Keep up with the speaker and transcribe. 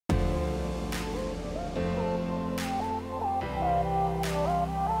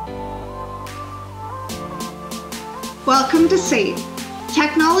Welcome to SAIT.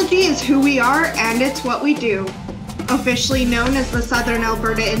 Technology is who we are and it's what we do. Officially known as the Southern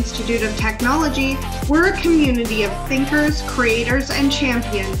Alberta Institute of Technology, we're a community of thinkers, creators, and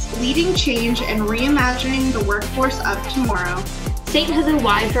champions leading change and reimagining the workforce of tomorrow. SAIT has a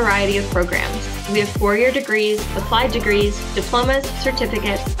wide variety of programs. We have four-year degrees, applied degrees, diplomas,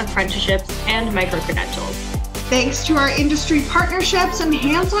 certificates, apprenticeships, and micro-credentials. Thanks to our industry partnerships and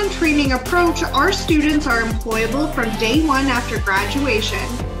hands-on training approach, our students are employable from day one after graduation.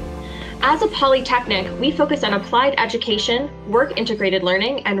 As a polytechnic, we focus on applied education, work-integrated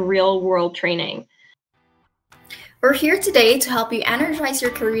learning, and real-world training. We're here today to help you energize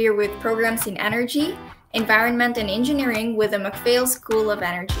your career with programs in energy, environment, and engineering with the McPhail School of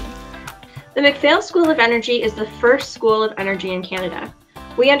Energy. The McPhail School of Energy is the first school of energy in Canada.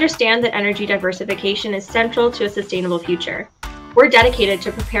 We understand that energy diversification is central to a sustainable future. We're dedicated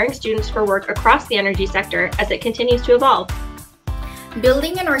to preparing students for work across the energy sector as it continues to evolve.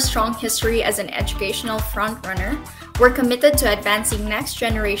 Building on our strong history as an educational frontrunner, we're committed to advancing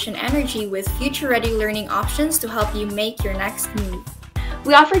next-generation energy with future-ready learning options to help you make your next move.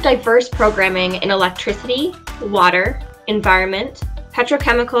 We offer diverse programming in electricity, water, environment,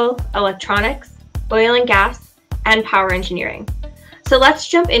 petrochemical, electronics, oil and gas, and power engineering. So let's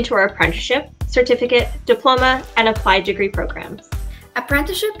jump into our apprenticeship, certificate, diploma, and applied degree programs.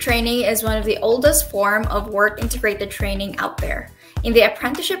 Apprenticeship training is one of the oldest forms of work-integrated training out there. In the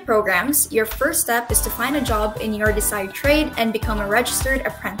apprenticeship programs, your first step is to find a job in your desired trade and become a registered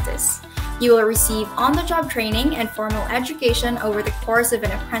apprentice. You will receive on-the-job training and formal education over the course of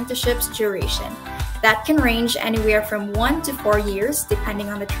an apprenticeship's duration. That can range anywhere from 1 to 4 years, depending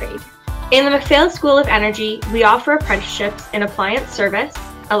on the trade. In the McPhail School of Energy, we offer apprenticeships in appliance service,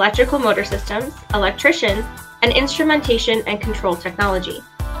 electrical motor systems, electrician, and instrumentation and control technology.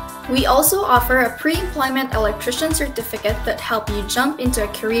 We also offer a pre-employment electrician certificate that help you jump into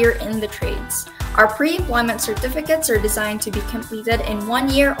a career in the trades. Our pre-employment certificates are designed to be completed in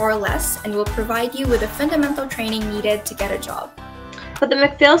 1 year or less and will provide you with the fundamental training needed to get a job. But the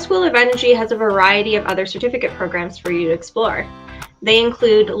McPhail School of Energy has a variety of other certificate programs for you to explore. They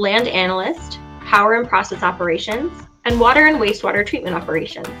include land analyst, power and process operations, and water and wastewater treatment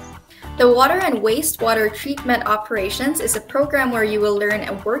operations. The Water and Wastewater Treatment Operations is a program where you will learn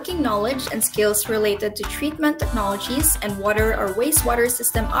a working knowledge and skills related to treatment technologies and water or wastewater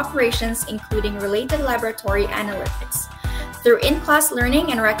system operations, including related laboratory analytics. Through in-class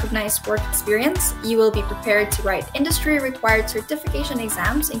learning and recognized work experience, you will be prepared to write industry-required certification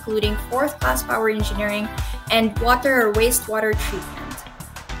exams, including 4th class power engineering and water or wastewater treatment.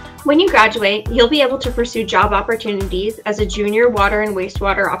 When you graduate, you'll be able to pursue job opportunities as a junior water and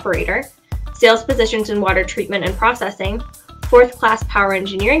wastewater operator, sales positions in water treatment and processing, 4th class power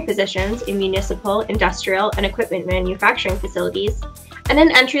engineering positions in municipal, industrial, and equipment manufacturing facilities, and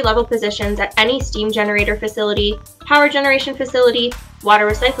in entry-level positions at any steam generator facility, power generation facility, water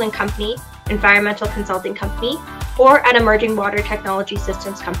recycling company, environmental consulting company, or at emerging water technology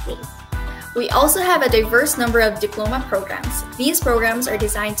systems companies. We also have a diverse number of diploma programs. These programs are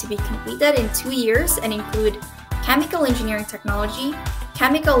designed to be completed in 2 years and include chemical engineering technology,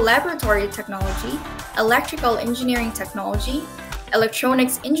 chemical laboratory technology, electrical engineering technology,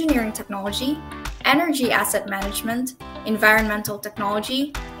 electronics engineering technology, energy asset management, environmental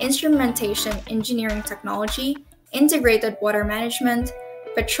technology, instrumentation engineering technology, integrated water management,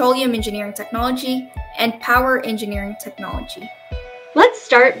 petroleum engineering technology, and power engineering technology. Let's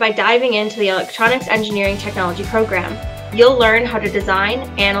start by diving into the Electronics Engineering Technology program. You'll learn how to design,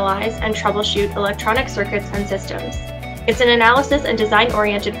 analyze, and troubleshoot electronic circuits and systems. It's an analysis and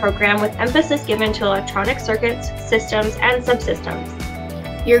design-oriented program with emphasis given to electronic circuits, systems, and subsystems.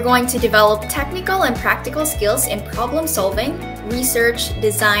 You're going to develop technical and practical skills in problem solving, research,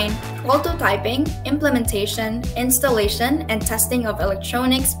 design, prototyping, implementation, installation, and testing of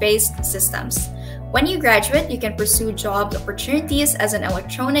electronics-based systems. When you graduate, you can pursue job opportunities as an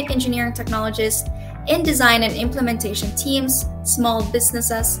electronic engineering technologist in design and implementation teams, small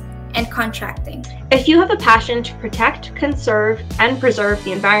businesses, and contracting. If you have a passion to protect, conserve, and preserve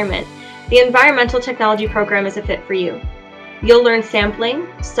the environment, the Environmental Technology program is a fit for you. You'll learn sampling,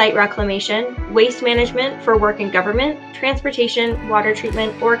 site reclamation, waste management for work in government, transportation, water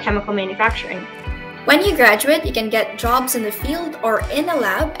treatment, or chemical manufacturing. When you graduate, you can get jobs in the field or in a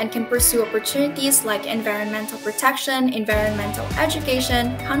lab and can pursue opportunities like environmental protection, environmental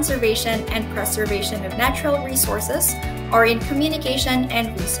education, conservation, and preservation of natural resources, or in communication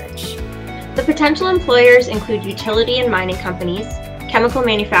and research. The potential employers include utility and mining companies, chemical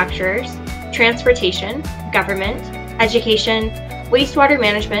manufacturers, transportation, government, education, wastewater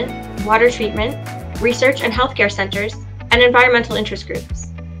management, water treatment, research and healthcare centers, and environmental interest groups.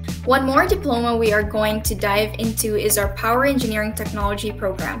 One more diploma we are going to dive into is our Power Engineering Technology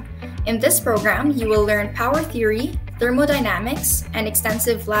program. In this program, you will learn power theory, thermodynamics, and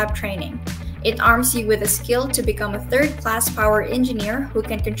extensive lab training. It arms you with a skill to become a third-class power engineer who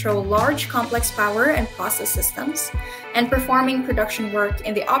can control large complex power and process systems, and performing production work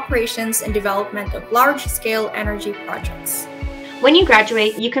in the operations and development of large-scale energy projects. When you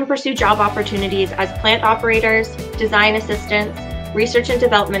graduate, you can pursue job opportunities as plant operators, design assistants, research and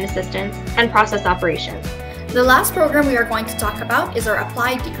development assistants, and process operations. The last program we are going to talk about is our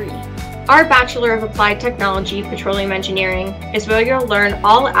applied degree. Our Bachelor of Applied Technology Petroleum Engineering is where you'll learn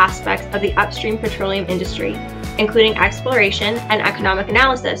all aspects of the upstream petroleum industry, including exploration and economic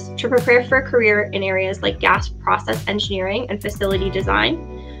analysis, to prepare for a career in areas like gas process engineering and facility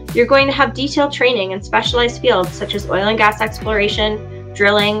design. You're going to have detailed training in specialized fields such as oil and gas exploration,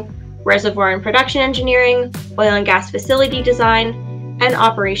 drilling, reservoir and production engineering, oil and gas facility design, and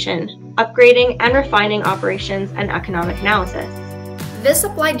operation, upgrading and refining operations and economic analysis. This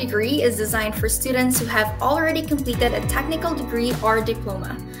applied degree is designed for students who have already completed a technical degree or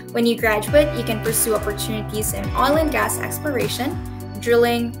diploma. When you graduate, you can pursue opportunities in oil and gas exploration,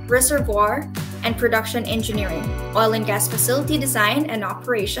 drilling, reservoir, and production engineering, oil and gas facility design and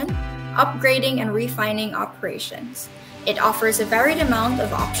operation, upgrading and refining operations. It offers a varied amount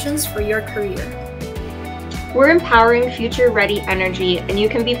of options for your career. We're empowering future-ready energy, and you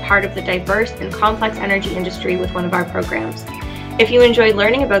can be part of the diverse and complex energy industry with one of our programs. If you enjoyed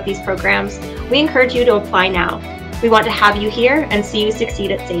learning about these programs, we encourage you to apply now. We want to have you here and see you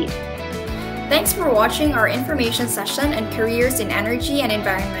succeed at SAIT. Thanks for watching our information session on careers in energy and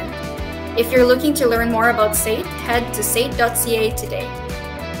environment. If you're looking to learn more about SAIT, head to sait.ca today.